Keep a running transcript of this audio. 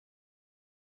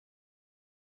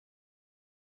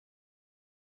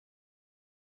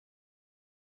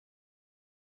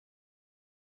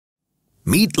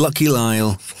Meet Lucky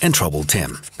Lyle and Troubled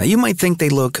Tim. Now you might think they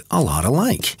look a lot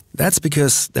alike. That's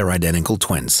because they're identical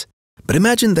twins. But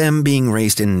imagine them being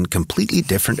raised in completely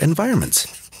different environments.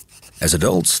 As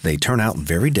adults, they turn out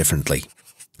very differently.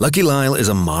 Lucky Lyle is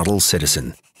a model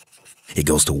citizen. He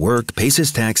goes to work, pays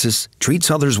his taxes, treats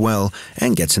others well,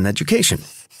 and gets an education.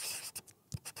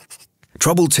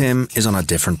 Troubled Tim is on a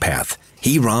different path.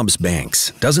 He robs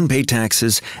banks, doesn't pay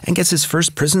taxes, and gets his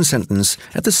first prison sentence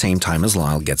at the same time as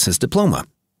Lyle gets his diploma.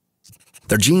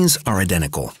 Their genes are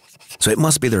identical, so it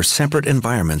must be their separate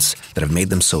environments that have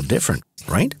made them so different,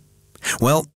 right?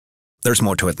 Well, there's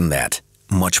more to it than that,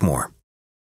 much more.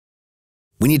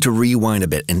 We need to rewind a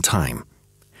bit in time.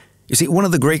 You see, one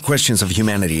of the great questions of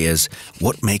humanity is,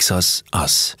 what makes us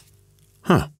us?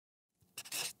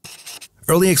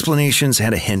 Early explanations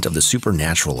had a hint of the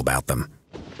supernatural about them.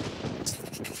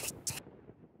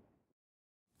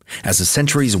 As the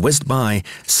centuries whizzed by,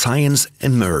 science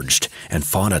emerged and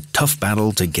fought a tough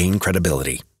battle to gain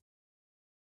credibility.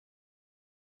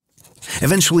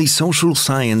 Eventually, social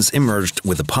science emerged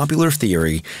with the popular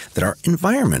theory that our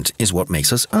environment is what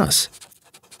makes us us.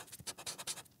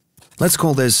 Let's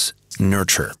call this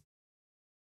nurture.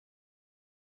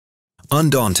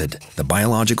 Undaunted, the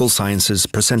biological sciences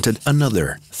presented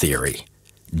another theory: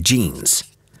 genes,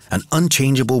 an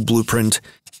unchangeable blueprint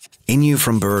in you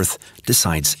from birth,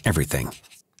 decides everything.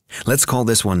 Let's call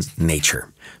this one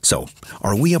nature. So,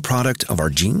 are we a product of our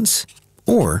genes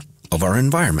or of our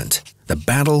environment? The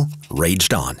battle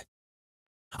raged on.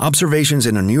 Observations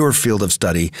in a newer field of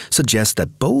study suggest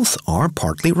that both are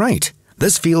partly right.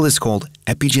 This field is called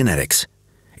epigenetics.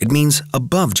 It means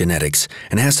above genetics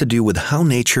and has to do with how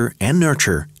nature and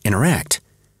nurture interact.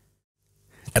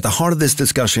 At the heart of this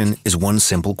discussion is one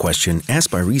simple question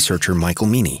asked by researcher Michael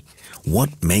Meany: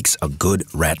 what makes a good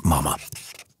rat mama?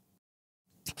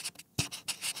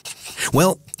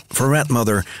 Well, for a rat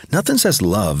mother, nothing says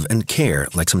love and care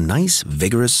like some nice,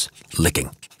 vigorous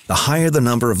licking. The higher the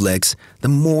number of licks, the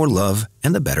more love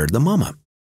and the better the mama.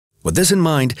 With this in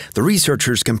mind, the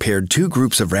researchers compared two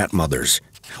groups of rat mothers,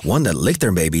 one that licked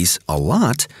their babies a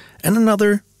lot and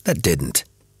another that didn't.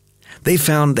 They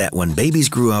found that when babies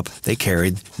grew up, they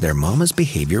carried their mama's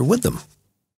behavior with them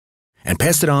and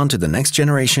passed it on to the next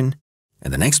generation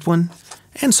and the next one,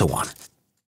 and so on.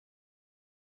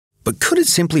 But could it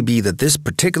simply be that this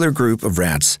particular group of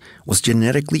rats was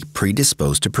genetically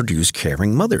predisposed to produce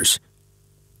caring mothers?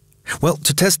 Well,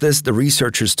 to test this, the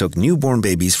researchers took newborn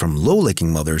babies from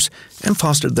low-licking mothers and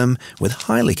fostered them with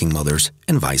high-licking mothers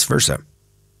and vice versa.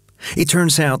 It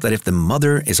turns out that if the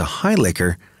mother is a high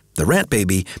licker, the rat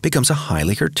baby becomes a high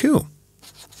licker too,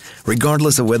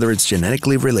 regardless of whether it's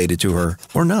genetically related to her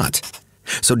or not.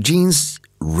 So genes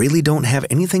really don't have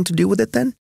anything to do with it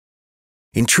then?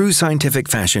 In true scientific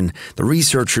fashion, the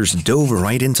researchers dove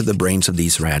right into the brains of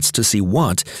these rats to see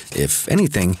what, if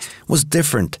anything, was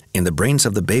different in the brains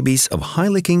of the babies of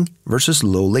high-licking versus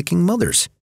low-licking mothers.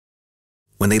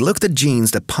 When they looked at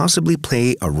genes that possibly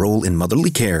play a role in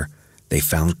motherly care, they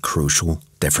found crucial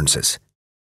differences.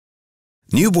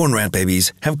 Newborn rat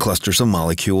babies have clusters of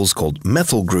molecules called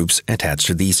methyl groups attached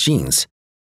to these genes.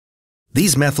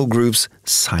 These methyl groups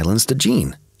silence the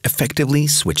gene, effectively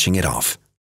switching it off.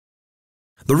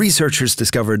 The researchers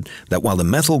discovered that while the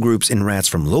methyl groups in rats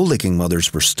from low-licking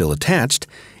mothers were still attached,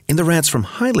 in the rats from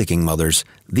high-licking mothers,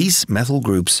 these methyl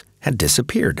groups had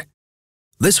disappeared.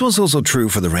 This was also true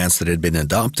for the rats that had been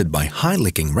adopted by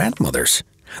high-licking rat mothers.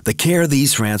 The care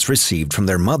these rats received from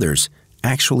their mothers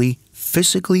actually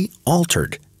physically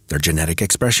altered their genetic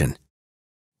expression.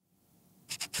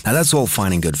 Now that's all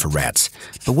fine and good for rats,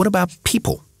 but what about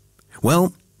people?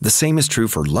 Well, the same is true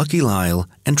for Lucky Lyle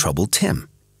and Troubled Tim,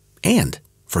 and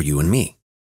for you and me.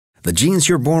 The genes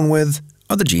you're born with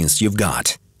are the genes you've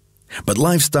got. But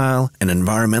lifestyle and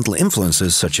environmental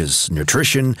influences such as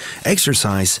nutrition,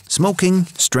 exercise, smoking,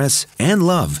 stress, and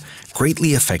love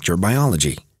greatly affect your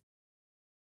biology.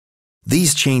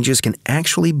 These changes can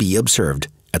actually be observed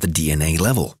at the DNA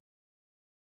level.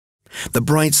 The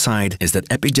bright side is that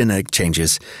epigenetic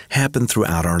changes happen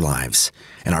throughout our lives,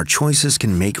 and our choices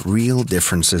can make real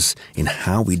differences in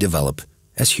how we develop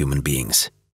as human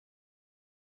beings.